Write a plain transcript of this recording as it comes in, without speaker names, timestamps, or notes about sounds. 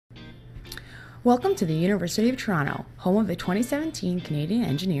Welcome to the University of Toronto, home of the 2017 Canadian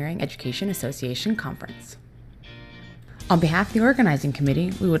Engineering Education Association Conference. On behalf of the organizing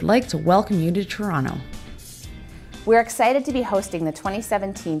committee, we would like to welcome you to Toronto. We're excited to be hosting the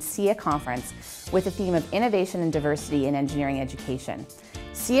 2017 CEEA conference with the theme of Innovation and Diversity in Engineering Education.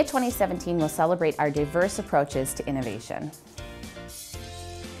 CEEA 2017 will celebrate our diverse approaches to innovation.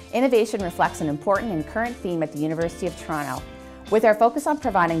 Innovation reflects an important and current theme at the University of Toronto, with our focus on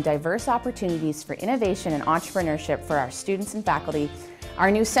providing diverse opportunities for innovation and entrepreneurship for our students and faculty, our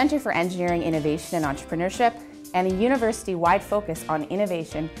new Centre for Engineering Innovation and Entrepreneurship, and a university-wide focus on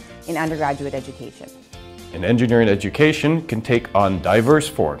innovation in undergraduate education. And engineering education can take on diverse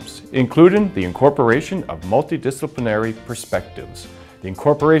forms, including the incorporation of multidisciplinary perspectives, the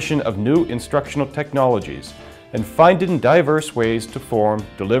incorporation of new instructional technologies, and finding diverse ways to form,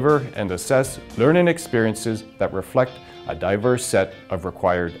 deliver, and assess learning experiences that reflect a diverse set of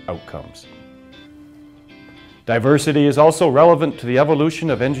required outcomes. Diversity is also relevant to the evolution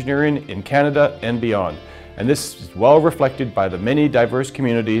of engineering in Canada and beyond, and this is well reflected by the many diverse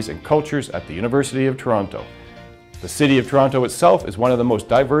communities and cultures at the University of Toronto. The City of Toronto itself is one of the most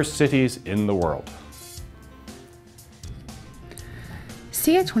diverse cities in the world.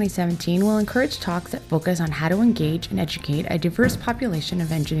 CEEA 2017 will encourage talks that focus on how to engage and educate a diverse population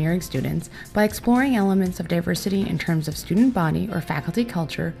of engineering students by exploring elements of diversity in terms of student body or faculty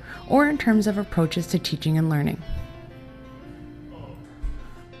culture, or in terms of approaches to teaching and learning.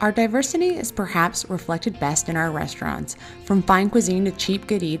 Our diversity is perhaps reflected best in our restaurants, from fine cuisine to cheap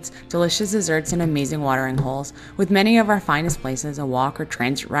good eats, delicious desserts and amazing watering holes, with many of our finest places a walk or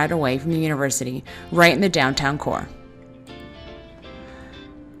transit ride away from the university, right in the downtown core.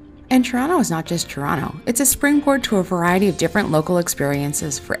 And Toronto is not just Toronto. It's a springboard to a variety of different local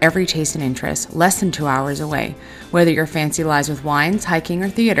experiences for every taste and interest, less than 2 hours away. Whether your fancy lies with wines, hiking, or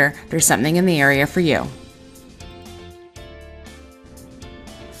theater, there's something in the area for you.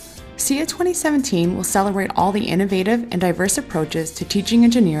 CEEA 2017 will celebrate all the innovative and diverse approaches to teaching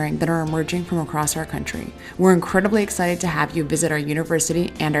engineering that are emerging from across our country. We're incredibly excited to have you visit our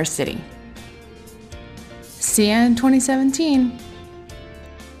university and our city. CEEA in 2017.